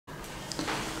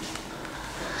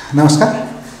नमस्कार,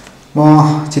 म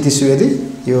क्षितिज सुवेदी।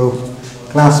 यो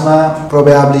क्लासमा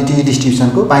प्रोबेबिलिटी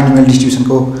डिस्ट्रिब्युसनको बाइनोमियल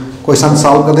डिस्ट्रिब्युसनको क्वेशन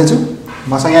सल्भ गर्दैछु।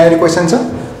 मसँग यहाँ क्वेशन छ,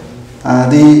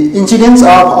 the incidence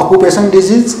of occupation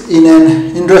disease in an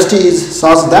industry is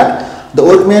such that the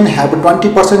workmen have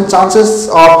 20% chances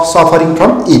of suffering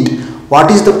from it.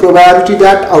 What is the probability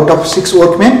that out of 6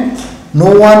 workmen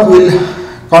no one will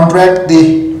contract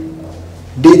the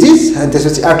disease and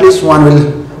त्यसपछि at least one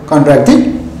will contract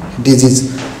the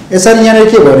disease? यसरी यहाँ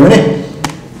के भन्यो भने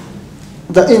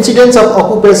the incidence of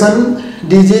occupation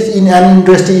disease in an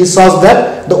industry is such that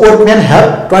the workmen have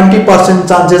 20%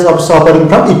 chances of suffering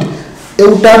from it.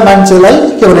 एउटा मान्छेलाई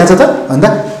के भनिन्छ त भन्दा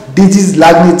डिजिज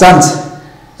लाग्ने चान्स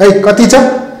है कति छ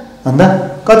भन्दा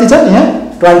कति छ यहाँ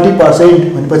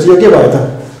 20% भनेपछि यो के भयो त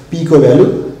p को value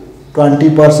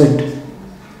 20%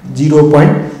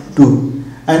 0.2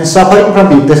 and suffering from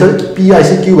it त्यसैले p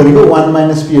ICQ भनेको 1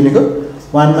 minus p भनेको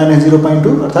 1 minus 0.2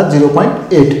 अर्थात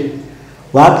 0.8.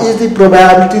 What is the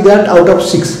probability that out of 6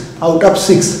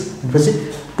 भनेपछि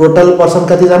टोटल पर्सन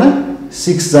कति जना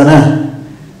 6 जना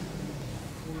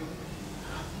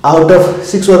out of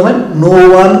 6 workmen no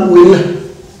one will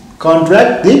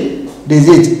contract the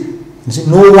disease.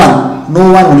 no one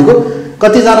भनेको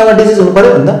कति जनामा डिजिज हुनु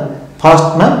पर्यो भन्दा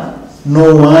फर्स्टमा no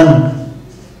one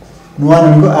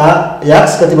भनेको x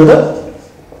कति भयो त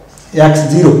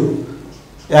x0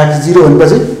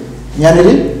 भनेपछि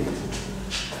यहाँनेरि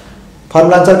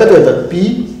फर्मुला आन्सर कति हो त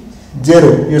p0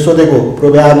 यो सोधेको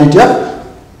probability of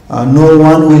no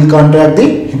one will contract the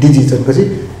disease भनेपछि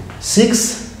 6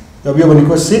 अब यो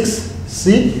भनेको 6 c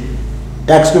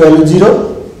x को भ्यालु 0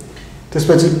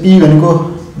 त्यसपछि p भनेको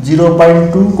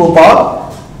 0.2 को पावर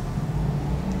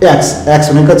x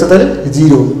भनेको कति छ त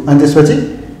 0 अनि त्यसपछि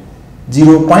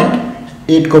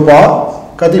 0.8 को पावर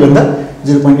कति भन्दा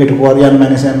 0.8 को power n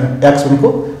minus n x भनेको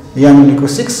n भनेको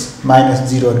 6 minus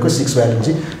 0 भनेको 6 भ्यालु हुन्छ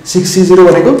 6c0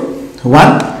 भनेको 1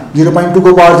 0.2 को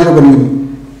पावर 0 भनेको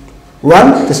 1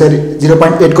 त्यसरी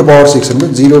 0.8 को पावर 6 भनेको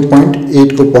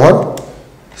 0.8 को पावर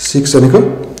 6 भनेको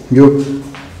यो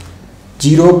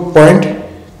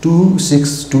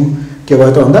 0.262 के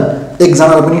भयो त भन्दा एक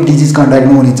जनालाई पनि डिजिज कन्ट्याक्ट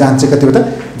नहुने चान्स चाहिँ कति हो त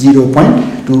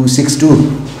 0.262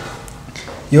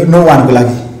 यो नो वान को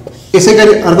लागि।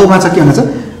 यसैगरी अर्कोमा चाहिँ के हुन्छ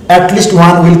at least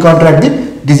one will contract the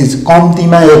disease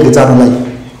कम्तीमा एक जना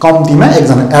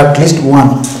एट लिस्ट वान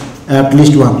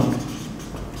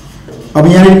अब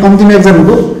यहाँ कम्तीमा एक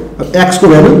जनाको x को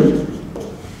value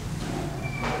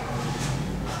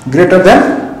greater than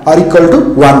or equal to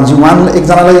 1 जी 1 एक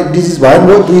जनालाई डिजिज भयो नि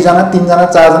 2 जना 3 जना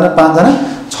 4 जना 5 जना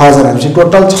 6 जना भनेपछि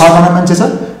टोटल 6 जना मान्छे छ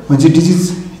भनेपछि डिजिज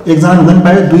एक जना हुँदैन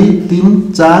पायो 2 3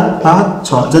 4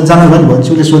 5 6 जति जना भयो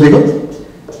भनेपछि उले सोधेको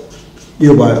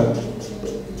यो भयो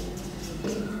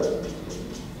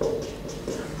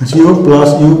भनेपछि यो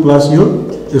प्लस यो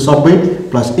सबै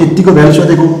प्लस यतिको भ्यालु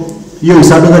सोधेको यो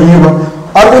हिसाबले गर्ने भयो।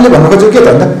 अर्कोले भन्नु खोजेको के त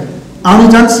भन्दा आउने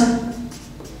चान्स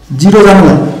 0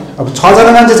 जनालाई अब 6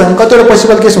 जना मान्छे छन् कतिवटा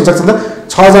पोसिबल केस हुन सक्छ त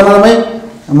 6 जनामै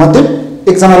मध्ये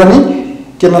एक जनालाई नि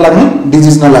के नलाग्ने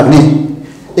डिजिज नलाग्ने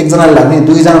एक जनालाई लाग्ने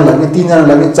 2 जनालाई लाग्ने 3 जनालाई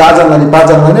लाग्ने 4 जनालाई लाग्ने 5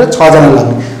 जनालाई लाग्ने 6 जनालाई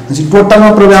लाग्ने भनेपछि टोटलमा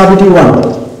प्रोबेबिलिटी 1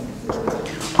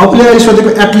 अब ले सोधेको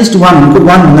एट लिस्ट 1 भनेको 1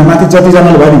 भन्दा माथि जति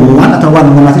जनाले भयो नि 1 अथवा 1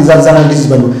 भन्दा माथि जति जनाले डिजिज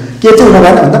भयो के चाहिँ हुन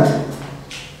भएन भन्दा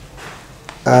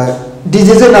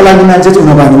डिजिजै नलाग्ने मान्छे चाहिँ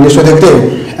हुन भएन उले सोधेको थियो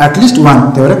एट लिस्ट 1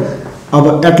 त्यही भएर अब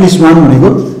एट लिस्ट 1 भनेको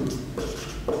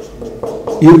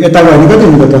यो यता गयो भने कति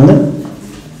हुन्छ त भन्दा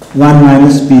 1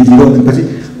 minus p0 भनेपछि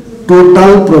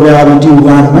टोटल प्रोबेबिलिटी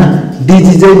 1 मा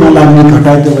डिजिजै नलाग्ने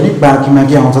घटाइदियो भने बाँकीमा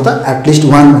के आउँछ त एट लिस्ट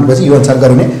 1 भनेपछि यो अनुसार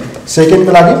गर्ने।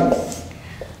 सेकेन्डको लागि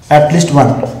at least 1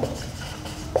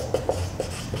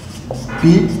 p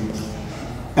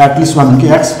at least 1 के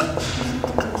x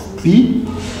p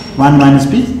 1 minus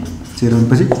p0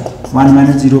 भनेपछि 1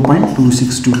 minus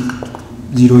 0.262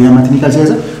 0 यहाँ माथि निकाल्छ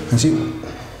भनेपछि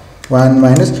 1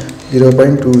 minus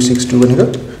 0.262 भनेको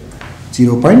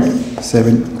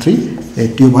 0.738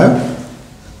 त्यो भयो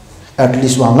एट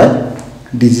लिस्ट 1 लाई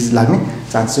डिजिज लाग्ने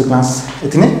चान्स। क्लास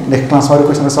यति नै, नेक्स्ट क्लासमा अरु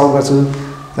क्वेशन सल्भ गर्छु।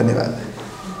 धन्यवाद।